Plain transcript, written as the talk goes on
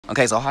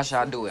Okay, so how should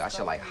I do it? I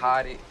should like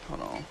hide it.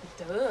 Hold on.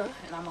 Duh,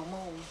 and I'm gonna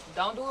move.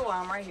 Don't do it while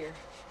I'm right here.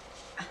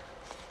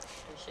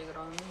 Just shake it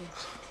on me.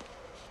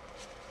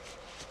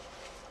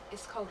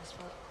 It's cold as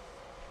fuck.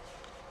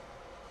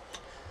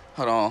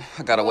 Hold on.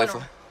 I gotta wait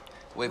for.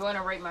 You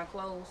wanna rate my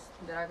clothes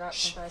that I got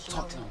from Fashion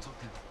Talk to Nova? him. Talk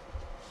to him.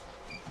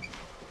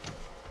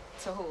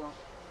 To who?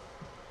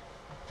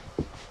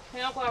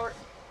 Hey, Uncle Howard.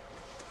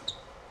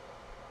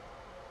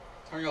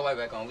 Turn your light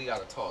back on. We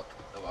gotta talk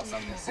about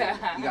something serious.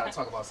 We gotta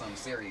talk about something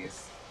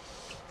serious.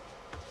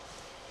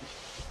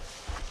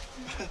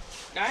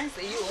 I ain't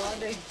see you all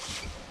day.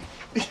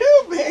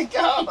 You been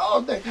gone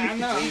all day. I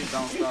know. Please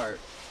don't start.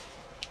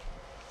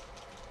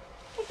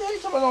 What the hell you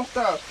talking about? Don't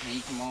stop. Can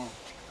you come on?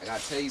 I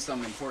gotta tell you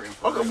something important.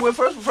 Okay, well,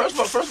 first of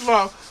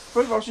all,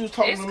 she was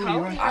talking It's to me,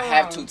 cold. right? I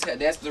have to tell.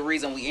 That's the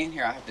reason we in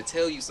here. I have to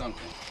tell you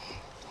something.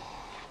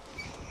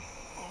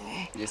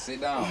 Just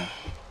sit down.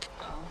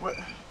 What?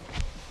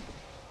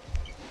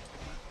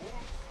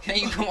 Can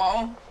you come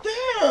on?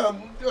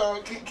 Damn.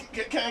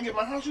 Can I get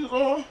my house shoes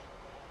on? You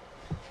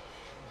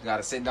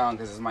gotta sit down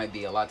because this might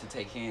be a lot to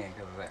take in.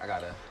 Because I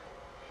gotta.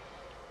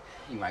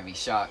 You might be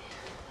shocked.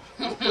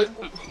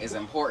 It's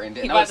important.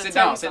 He No, about to sit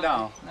tell down. you Sit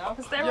something. down. No, I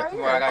can stay right Well,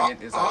 here. I gotta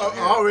get this I out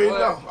here. already What?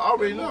 know. I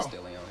already The mood's know.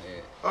 still in your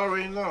head. I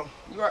already know.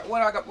 You right?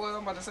 What I got? What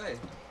I'm about to say?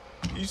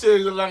 You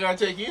said that I gotta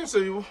take you in, so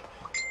you.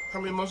 How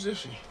many months is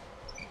she?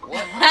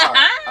 What?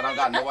 I don't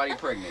got nobody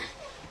pregnant.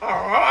 Oh,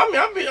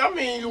 I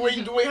mean, the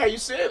way how you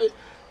said it.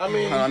 I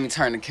mean, Hold on, let me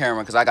turn the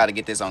camera because I gotta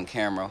get this on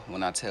camera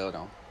when I tell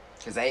them.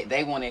 Because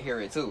they want to hear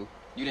it too.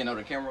 You didn't know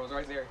the camera was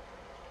right there?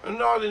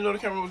 no, I didn't know the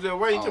camera was there.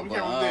 Why you tell me the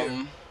camera was there?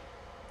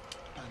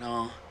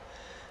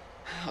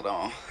 Hold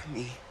on. Let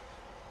me.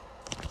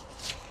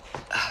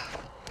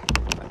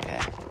 Okay.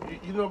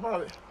 You know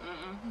about it?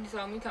 You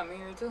saw me come in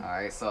here too. All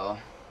right. So,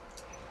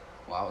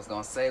 what I was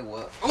gonna say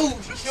was. Oh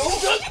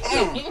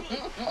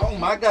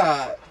my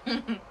God.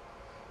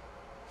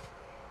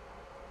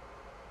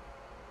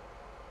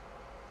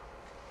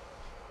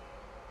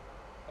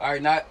 All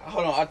right, not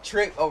hold on. I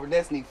tripped over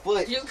Destiny's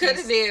foot. You could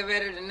have did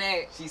better than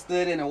that. She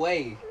stood in the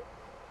way.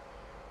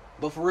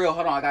 But for real,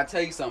 hold on. I gotta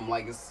tell you something.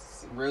 Like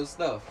it's real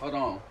stuff. Hold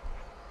on.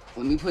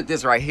 Let me put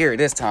this right here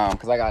this time,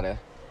 cause I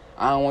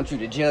don't want you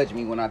to judge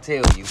me when I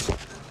tell you.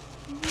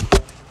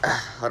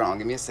 Hold on.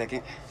 Give me a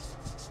second.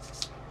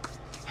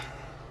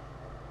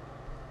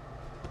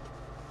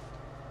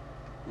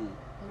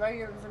 Right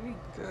here for me.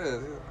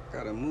 Cause I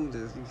gotta move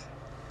this.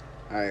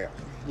 All right,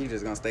 you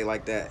just gonna stay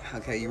like that.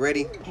 Okay, you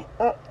ready?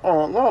 No,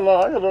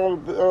 I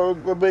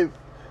gotta, baby.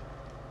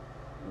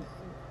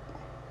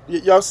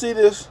 Y'all see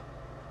this?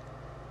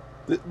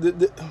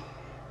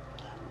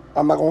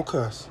 I'm not gonna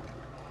cuss.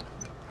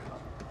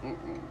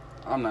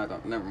 I'm not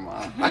gonna. Never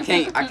mind. I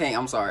can't.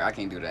 I'm sorry. I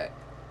can't do that.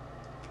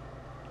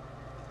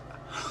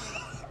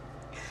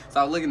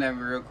 Stop looking at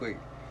me real quick.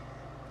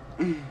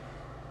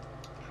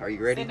 Are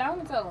you ready? Sit down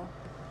and tell him.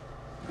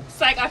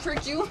 Psych, I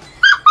tricked you.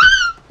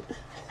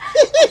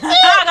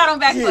 I got him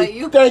back for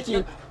you. Thank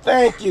you.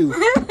 Thank you.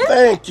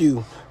 Thank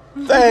you.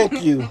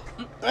 Thank you.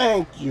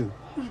 Thank you.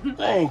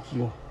 Thank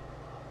you.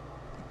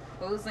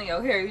 What's in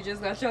your hair? You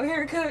just got your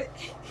hair cut.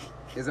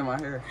 Is it my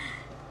hair?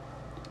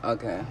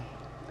 Okay.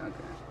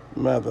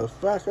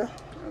 Motherfucker.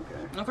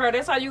 Okay. Okay,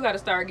 that's how you gotta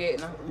start getting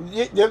them.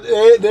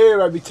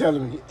 Everybody be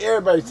telling me.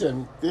 Everybody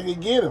telling me. They can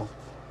get him.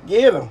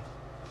 Get him.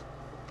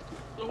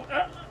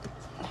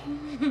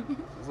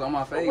 It's on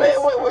my face.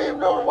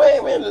 Wait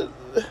a minute.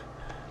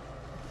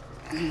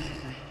 It's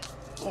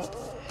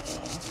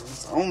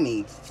on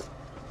me.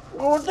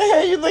 What the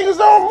hell you think is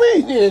on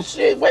me then?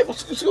 Shit, wait,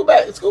 scoot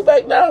back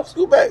now.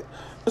 Scoot back.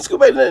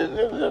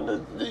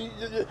 Then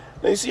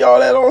you see all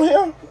that on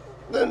him?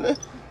 Then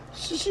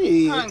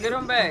shit. Come on, get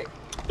him back.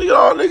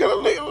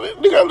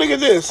 Look at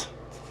this.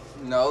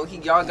 No,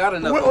 y'all got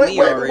enough on me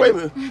already. Wait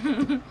a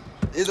minute.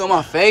 It's on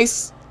my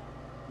face.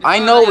 I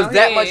know it was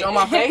that much on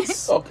my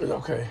face.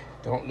 Okay.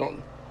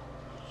 Don't.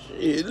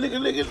 Shit,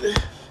 look at this.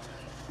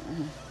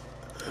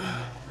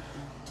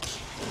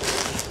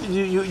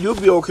 You'll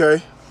be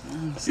okay.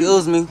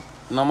 Excuse me.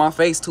 No, my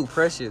face too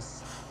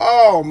precious.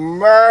 Oh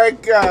my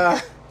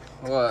God.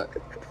 What?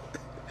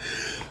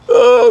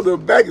 Oh, the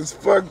back is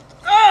fucked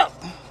up.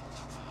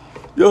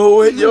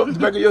 The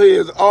back of your head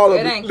is all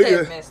It of it. ain't Look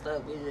kept at messed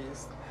up. It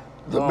just.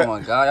 Oh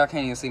my God, y'all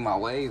can't even see my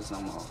waves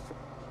no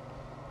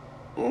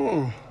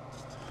more.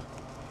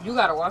 You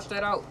gotta wash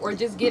that out, or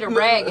just get a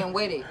rag and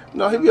wet it.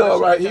 No, he'll be all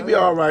right. He'll be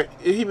all right.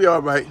 He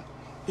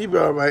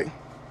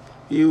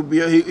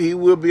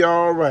will be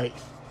all right.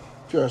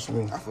 Trust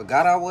me. I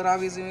forgot what I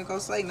was even gonna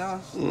say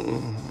now.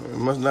 It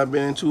must not have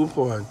been too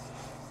important.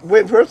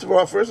 Wait, first of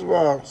all,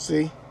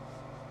 see?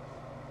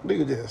 Look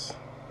at this.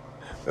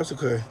 That's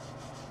okay.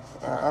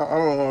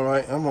 I'm all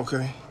right. I'm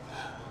okay.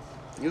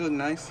 You look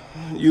nice.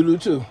 You do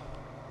too.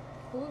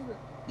 Who is it?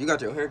 You got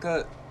your hair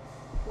cut?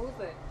 Who is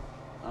that?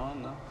 I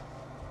don't know.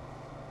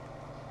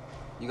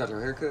 You got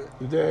your hair cut?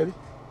 Your daddy?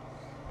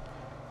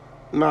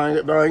 No, I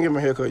ain't get my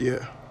hair cut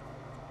yet.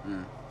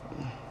 You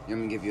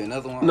want me to give you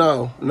another one?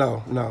 No.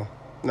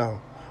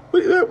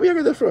 Where you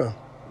get that from?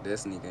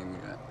 Destiny gave me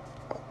that.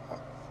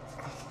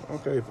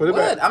 Okay, put it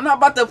What? back. I'm not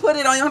about to put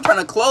it on you. I'm trying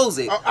to close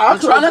it. I'll I'm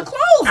trying to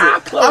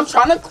close close it. I'm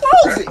trying to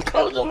close it.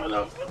 Close the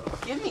window.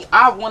 Give me.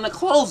 I want to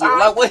close it.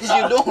 Like, what is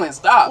you doing?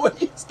 Stop.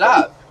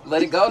 Stop.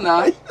 Let it go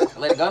now.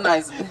 Let it go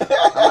nice. I'm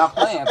not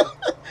playing.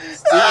 See,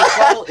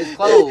 it's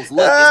closed.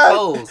 Look, it's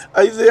closed.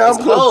 You see, I'm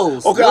It's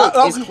closed. Okay, Look,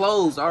 it's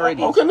closed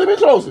already. Okay, let me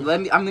close it.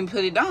 I'm gonna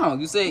put it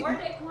down. You say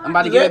I'm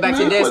about to Let give it back to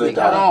me put Destiny. it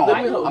down. Hold Let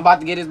on. me hold- I'm about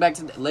to get it back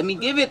to. Let me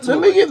give it to her.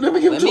 Let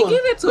me give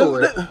it to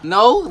her. her.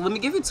 No, let me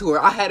give it to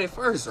her. I had it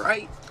first,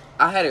 right?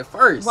 I had it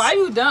first. Why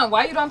you done?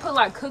 Why you don't put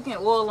like cooking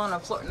oil on the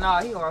floor?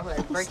 Nah, he gonna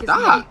break his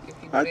Stop. neck if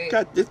you do I that.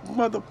 got this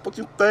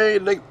motherfucking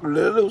thing. Let it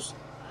loose.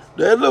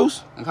 Let it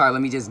loose. Okay,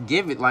 let me just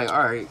give it. Like,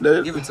 all right, Let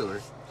it- give it to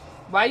her.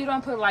 Why you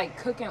don't put like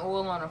cooking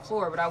oil on the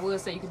floor? But I would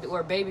say you could do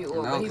or baby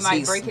oil, No, but he 'cause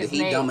might break his he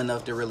neck. dumb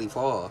enough to really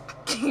fall.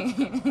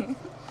 He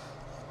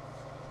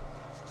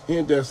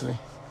ain't Destiny.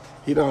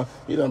 He done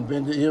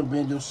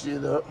bend your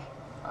shit up.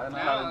 I don't know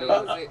I how don't to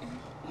use do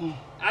it. it.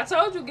 I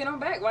told you get him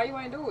back. Why you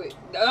ain't do it?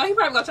 He probably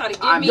gonna try to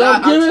give I'm me.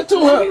 not- Don't give it to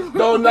her.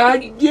 Don't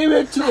not give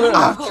it to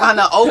I'm her. trying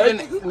to open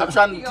it. I'm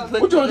trying to put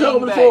What you the want to thing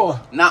open it back.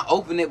 for? Not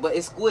open it, but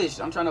it's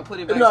squished. I'm trying to put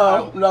it back.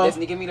 No, no.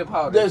 Destiny, give me the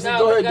powder. Destiny,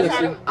 go ahead, No,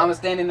 Destiny. I'm I'm gonna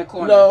stand in the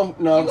corner. No.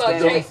 You gonna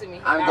Stand- chase me.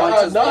 I'm I going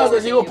run to- slower No, because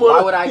than he you. gonna put.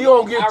 Why would I- He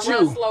gonna I get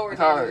run you. slower than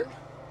Card.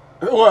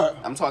 you. What?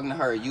 I'm talking to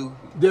her. You.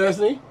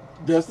 Destiny.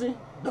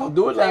 Don't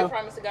do it Say now.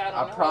 promise to God I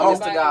on the promise Holy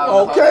to Bible. God on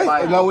the Okay. Holy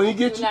Bible. Now when he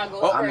get Do you, not go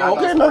oh, spray not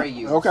okay, gonna no. spray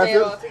you. Okay, Say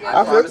it all together.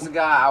 I promise to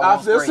God I I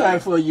won't feel spray sorry you.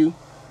 for you.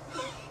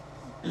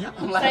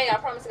 Say I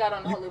promise to God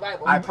on the Holy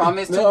Bible. I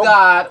promise to No.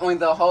 God on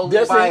the Holy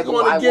Destiny's Bible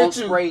going I to get won't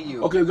you. spray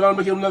you. Okay, go and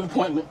make him another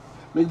appointment.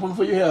 Make an appointment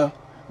for your hair.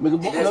 Make a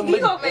He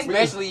gonna make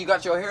Especially you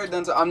got your hair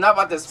done, so I'm not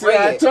about to See, spray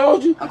I it.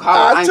 told you. I'm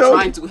I told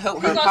trying you. to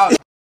help her gonna- out.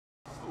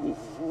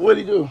 What'd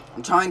he do?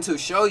 I'm trying to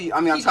show you. I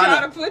mean, I'm He trying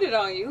tried to put it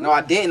on you. No,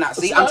 I did not.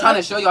 See, See, I'm trying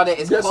to show y'all that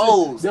it's Destiny-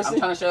 closed. I'm Destiny-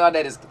 trying to show y'all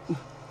that it's.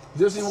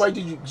 Destiny, why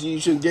did you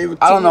shouldn't gave it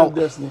to I don't him, know.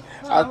 Destiny.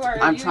 Don't worry.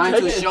 I'm You trying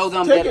take to it. show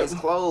them Take that it. it's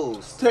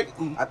closed. Take.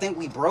 I think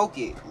we broke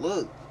it.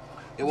 Look,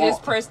 it Just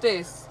won't. press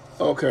this.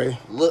 Okay.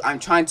 Look, I'm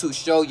trying to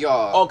show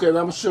y'all. Okay, now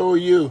I'm gonna show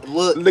you.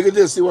 Look. Look at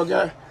this. See what I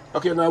got?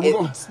 Okay, now we're It-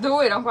 gonna.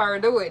 Do it, Umpire.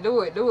 Do it. Do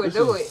it. Do it.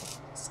 Do it.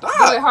 Stop.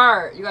 Do it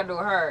hard. You gotta do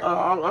it hard.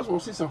 I just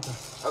want to see something.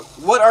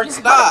 What are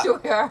stop? Do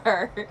it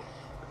hard.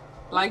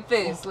 Like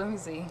this. Let me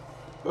see.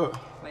 Uh,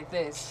 Like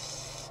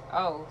this.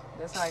 Oh,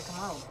 that's how it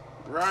come out.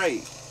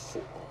 Right.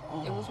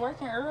 It was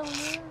working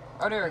earlier.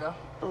 Oh, there we go.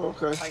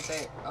 okay. Like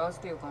that. Oh, it's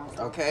still going.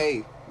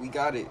 Okay, we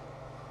got it.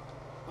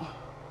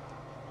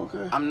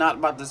 Okay. I'm not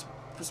about to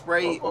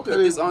spray. Okay. Put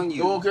this on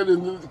you. Okay,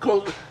 then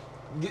close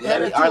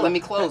it. All right, let me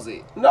close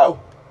it. No.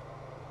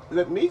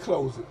 Let me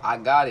close it. I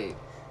got it.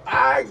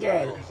 I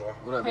got it.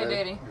 What up, Hey, baby?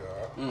 Daddy.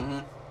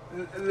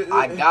 Mm-hmm.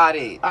 I got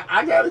it.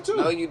 I got it too.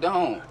 No, you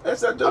don't.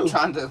 Yes, I do. I'm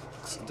trying to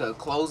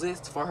close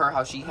it for her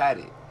how she had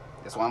it.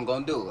 That's what I'm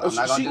gonna do. I'm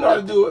not gonna she do know how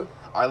to that. do it.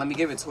 All right, let me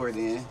give it to her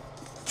then.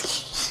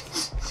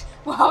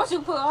 Why would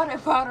you put all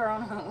that powder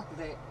on her like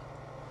that?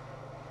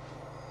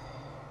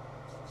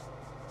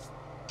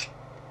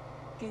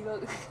 He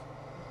look,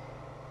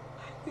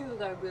 he look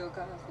like Bill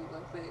Cosby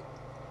like that.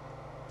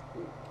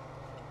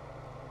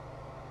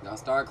 Don't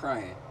start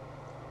crying.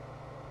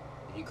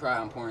 If you cry,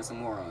 I'm pouring some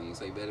more on you,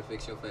 so you better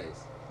fix your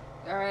face.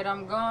 All right,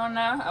 I'm gone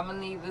now. I'm gonna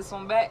need this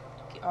one back.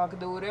 Y'all can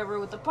do whatever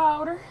with the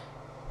powder.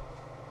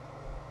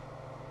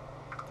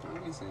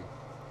 Let me see.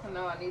 I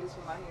know I need this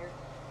for my hair.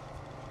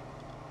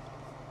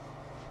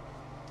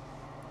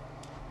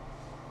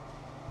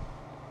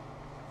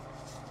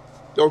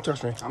 Don't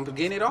touch me. I'm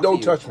getting it off Don't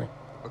you. touch me.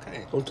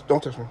 Okay. Don't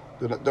touch me.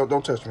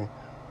 Don't touch me.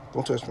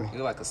 Don't touch me.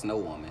 You're like a snow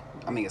woman.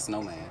 I mean, a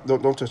snowman.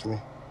 Don't touch me.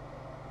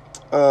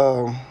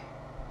 Now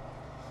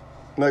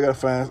I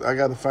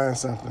gotta find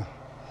something.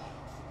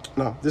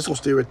 No, this gonna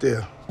stay right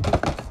there.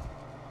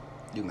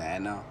 You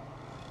mad now?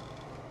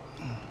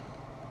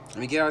 Let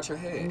me get out your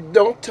head.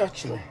 Don't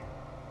touch me.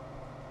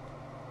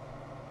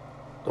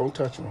 Don't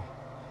touch me.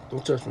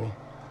 Don't touch me.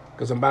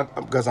 I'm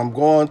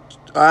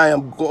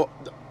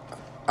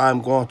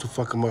going to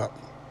fuck him up.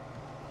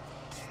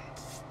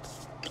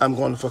 I'm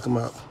going to fuck him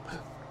up.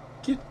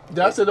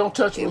 I said don't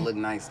touch me. It look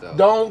nice though.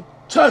 Don't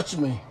touch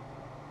me.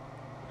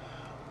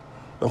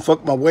 Don't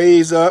fuck my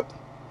ways up.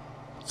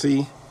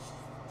 See?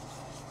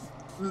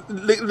 Look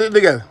at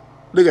it.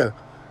 Look at it.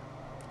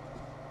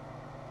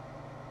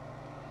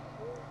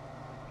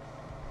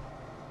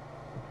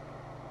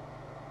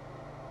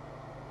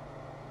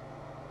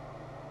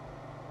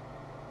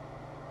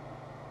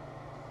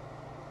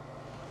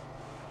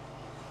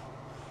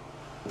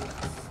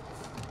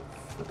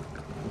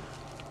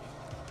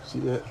 See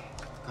that?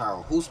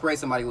 Carl, who sprayed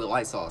somebody with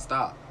Lysol?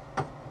 Stop.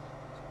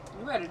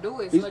 You better do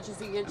it as much as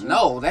he gets you.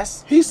 No,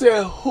 that's He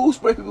said, who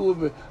spray people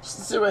with it?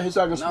 Sit right here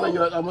so I can spray No.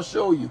 you. I'm going to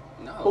show you.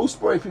 no. Who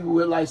spray people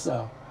with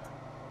Lysol?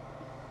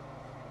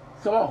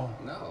 Come on.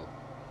 No.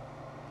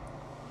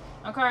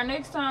 Okay,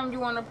 next time you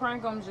want to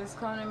prank him, just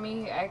come to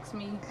me, ask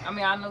me. I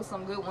mean, I know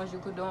some good ones you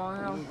could do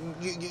on him.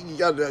 You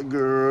got that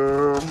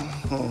girl.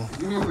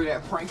 You remember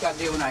that prank I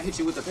did when I hit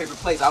you with the paper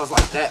plates? I was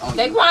like that on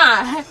you.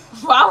 Daquan,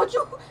 why would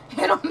you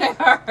hit on that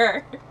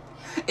hurt?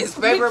 It's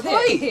paper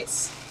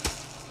plates.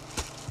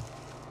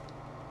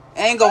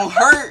 Ain't gonna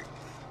hurt.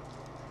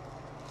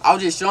 I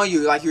was just showing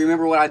you, like, you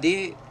remember what I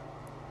did?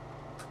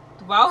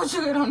 Why would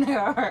you get on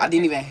there? I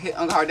didn't even hit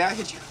Uncle Hard. Did I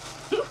hit you?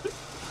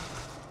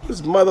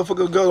 This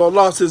motherfucker girl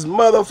lost his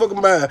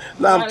motherfucking mind.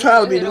 Now I'm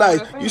trying to be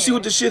nice. You see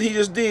what the shit he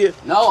just did?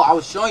 No, I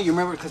was showing you,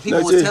 remember? Because people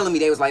That's was it. telling me,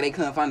 they was like, they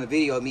couldn't find the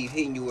video of me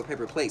hitting you with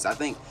paper plates. I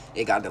think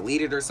it got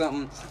deleted or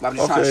something. But I'm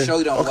just trying to show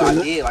you what I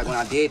did, like, when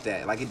I did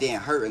that. Like, it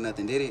didn't hurt or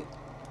nothing, did it?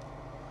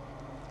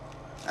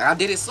 Like, I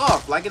did it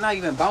soft. Like, it's not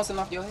even bouncing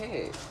off your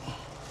head.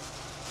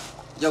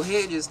 Your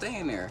head just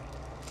staying there.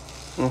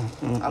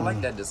 I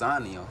like that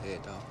design in your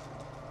head, though.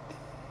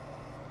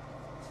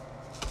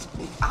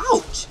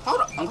 Ouch!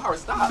 Hold on, Uncle Howard,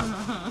 stop.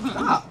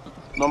 Stop.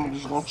 No, I'm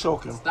just gonna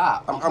choke him.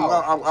 Stop.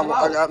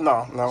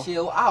 No.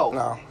 Chill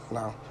out.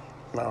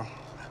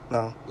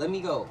 No. Let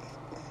me go.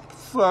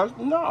 Fuck,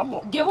 no. I'm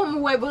gonna... Give him a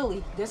wet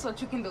bully. That's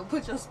what you can do.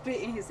 Put your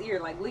spit in his ear,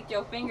 like lick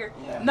your finger.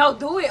 Yeah. No,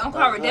 do it, Uncle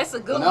Howard. That's a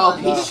good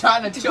one. No, he's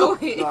trying to choke.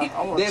 Do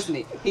it.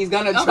 Destiny, he's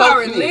gonna Uncle choke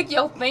Howard, me. lick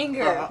your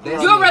finger.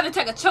 Destiny. You would rather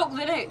take a choke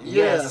than that?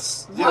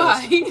 Yes.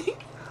 Why?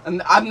 I'm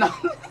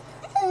not.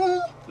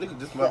 Look at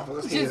this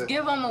motherfucker. Just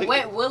give him a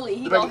wet willy.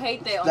 He gonna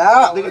hate that.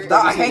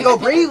 Stop. I can't go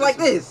breathe like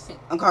this.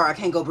 Uncle Howard, I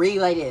can't go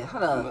breathe like this.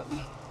 Hold up.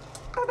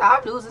 All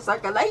I do is the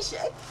circulation.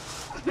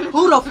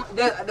 Who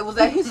the was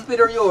that his spit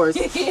or yours?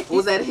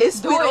 Was that his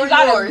spit or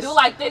yours? Do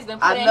like this, then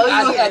put I know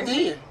I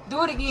did.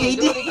 Do it again. He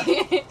do did. it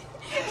again.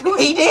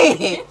 He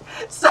did.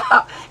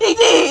 Stop. He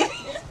did.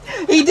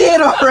 He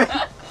did already.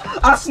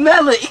 I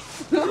smell it.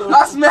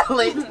 I smell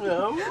it.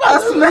 I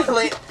smell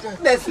it.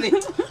 Destiny.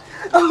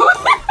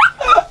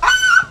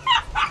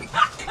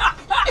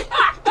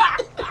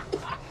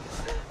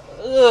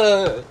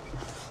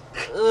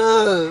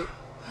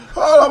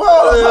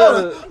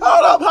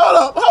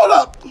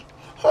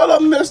 Hold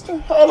up, mister.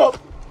 Hold up.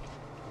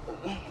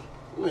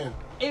 Man.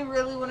 It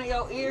really went in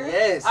your ear?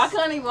 Yes. I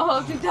couldn't even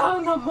hold you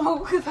down no more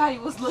because how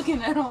you was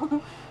looking at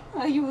him.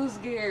 How you was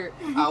scared.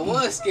 I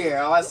was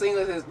scared. All I seen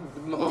was his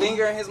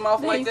finger in his mouth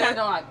Then like he that.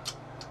 started like,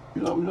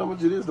 You know how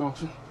much it is,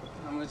 don't you?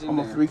 How much in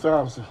Almost there?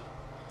 3,000.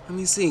 Let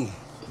me see.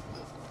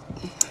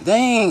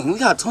 Dang, we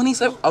got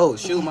 27. Oh,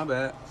 shoot, my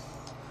bad.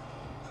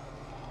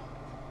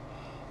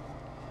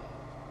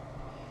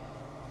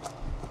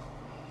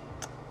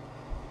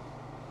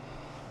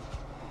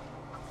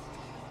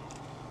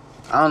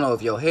 I don't know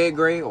if your head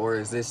gray or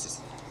is this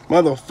just...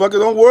 Motherfucker,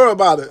 don't worry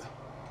about it.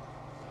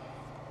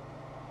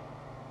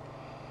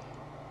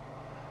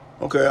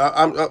 Okay,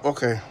 I'm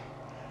okay.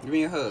 Give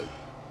me a hug.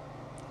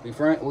 We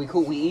friend? We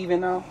cool? We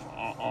even now?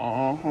 We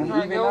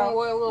Alright, even go now? on,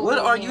 what What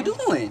are again? you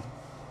doing?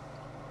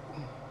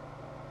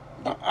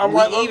 I'm We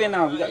right. even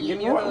now. Give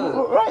me a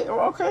hug. Right,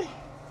 okay.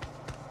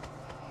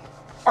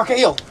 Okay,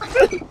 yo.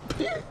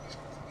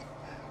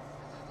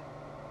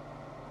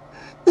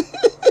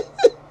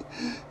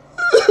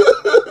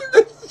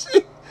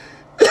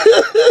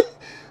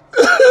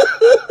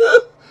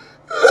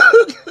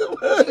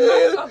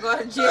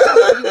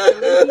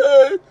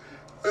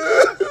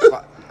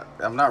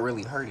 I'm not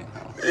really hurting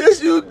him.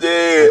 Yes, you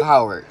did.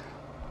 Howard.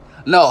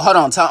 No, hold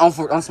on.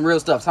 On some real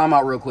stuff. Time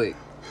out real quick.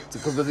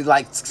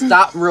 Like,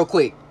 stop real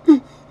quick.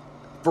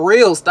 For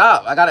real,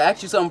 stop. I gotta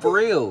ask you something for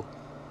real.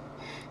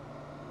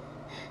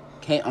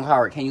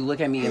 Howard, can you look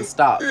at me and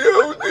stop?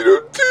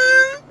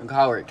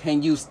 Howard,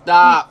 can you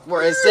stop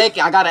for a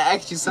second? I gotta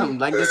ask you something.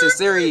 Like, this is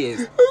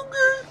serious. Okay.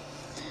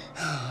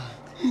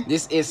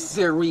 This is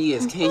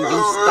serious. Can you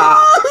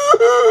stop?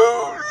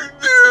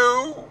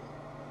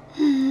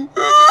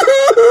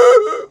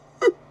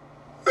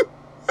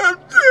 I'm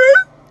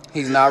dead.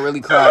 He's not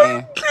really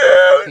crying.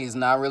 He's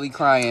not really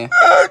crying.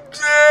 I'm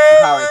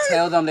dead. Howard,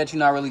 tell them that you're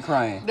not really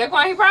crying. That's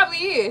why he probably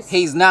is.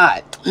 He's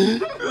not.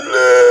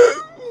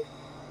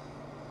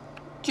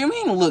 What you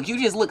mean, look? You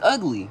just look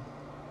ugly.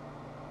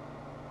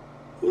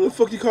 Who the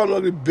fuck you calling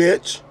ugly,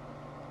 bitch?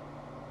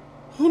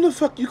 Who the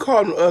fuck you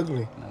calling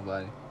ugly?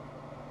 Nobody.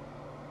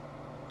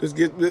 Just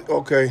get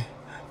okay.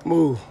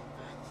 Move.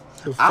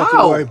 The fuck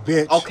Ow. away,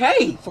 bitch.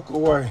 Okay. Fuck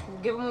away.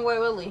 Give him away,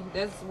 Willie.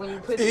 That's when you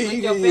put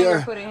your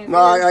finger, put it in his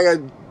No, lip. I got.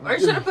 Or you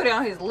should have put it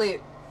on his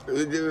lip.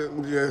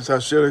 Yes, I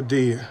should have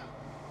did.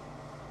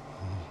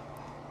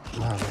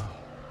 That's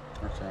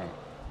right.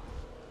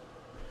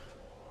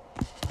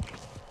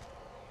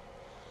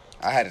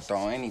 I had to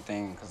throw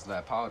anything because of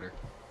that powder.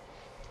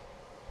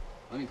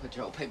 Let me put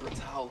your paper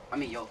towel. I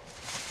mean, your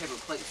paper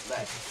plates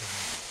back.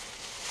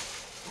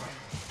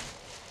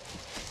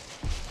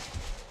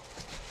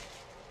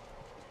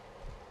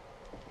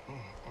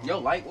 Your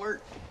light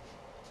work?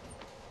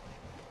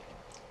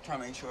 Trying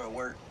to make sure it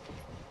work.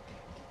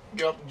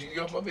 Get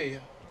off my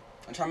bed.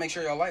 I'm trying to make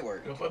sure your light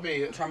work. Get off my I'm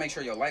bed. trying to make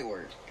sure your light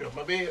work. Get off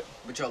my bed.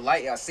 But your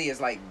light, I see, is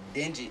like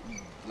dingy,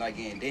 like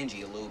getting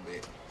dingy a little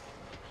bit.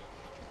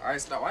 All right,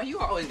 stop. Why you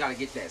always gotta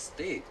get that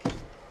stick?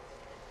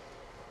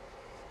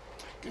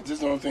 Cause this is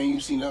the only thing you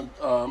seem to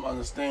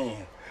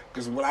understand.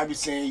 Cause what I be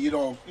saying,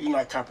 you're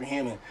not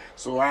comprehending.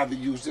 So I have to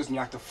use this and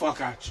knock the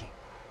fuck out you.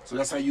 So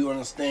that's how you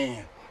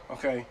understand.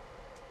 Okay.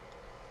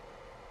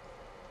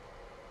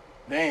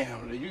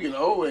 Damn, you getting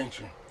old, ain't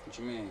you? What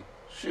you mean?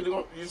 Shit,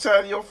 you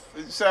side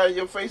of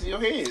your face and your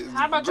head.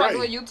 How about y'all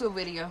do a YouTube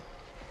video?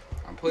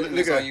 I'm putting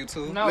this on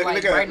YouTube. No,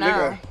 like right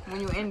now,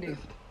 when you end it.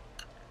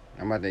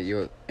 I'm about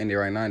to end it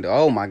right now.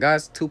 Oh my God,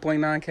 it's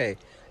 2.9K.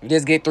 If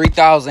this get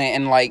 3,000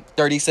 in like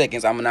 30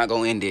 seconds, I'm not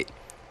gonna end it.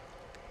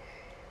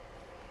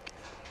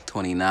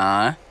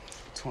 29,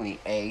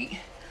 28,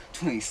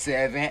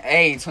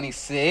 27,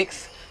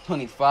 26,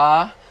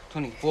 25,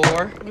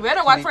 24. You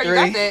better watch for you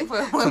got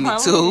that.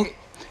 22,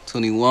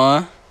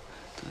 21,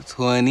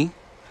 20,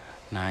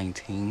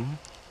 19,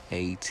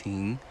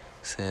 18,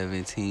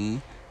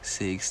 17,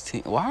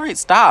 16. Well, all right,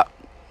 stop.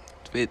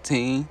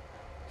 15,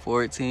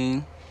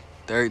 14,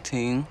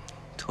 13,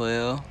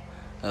 12,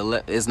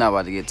 11. It's not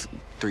about to get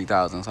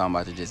 3,000, so I'm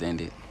about to just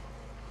end it.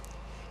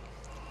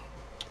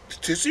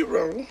 Tootsie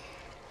roll.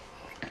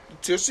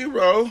 Tootsie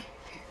roll.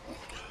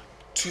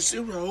 Tootsie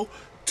roll.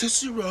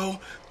 Tootsie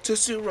roll.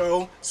 Tootsie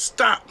roll.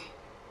 Stop.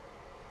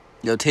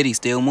 Your titty's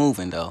still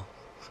moving, though.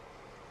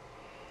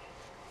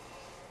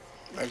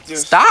 Like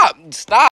this. Stop.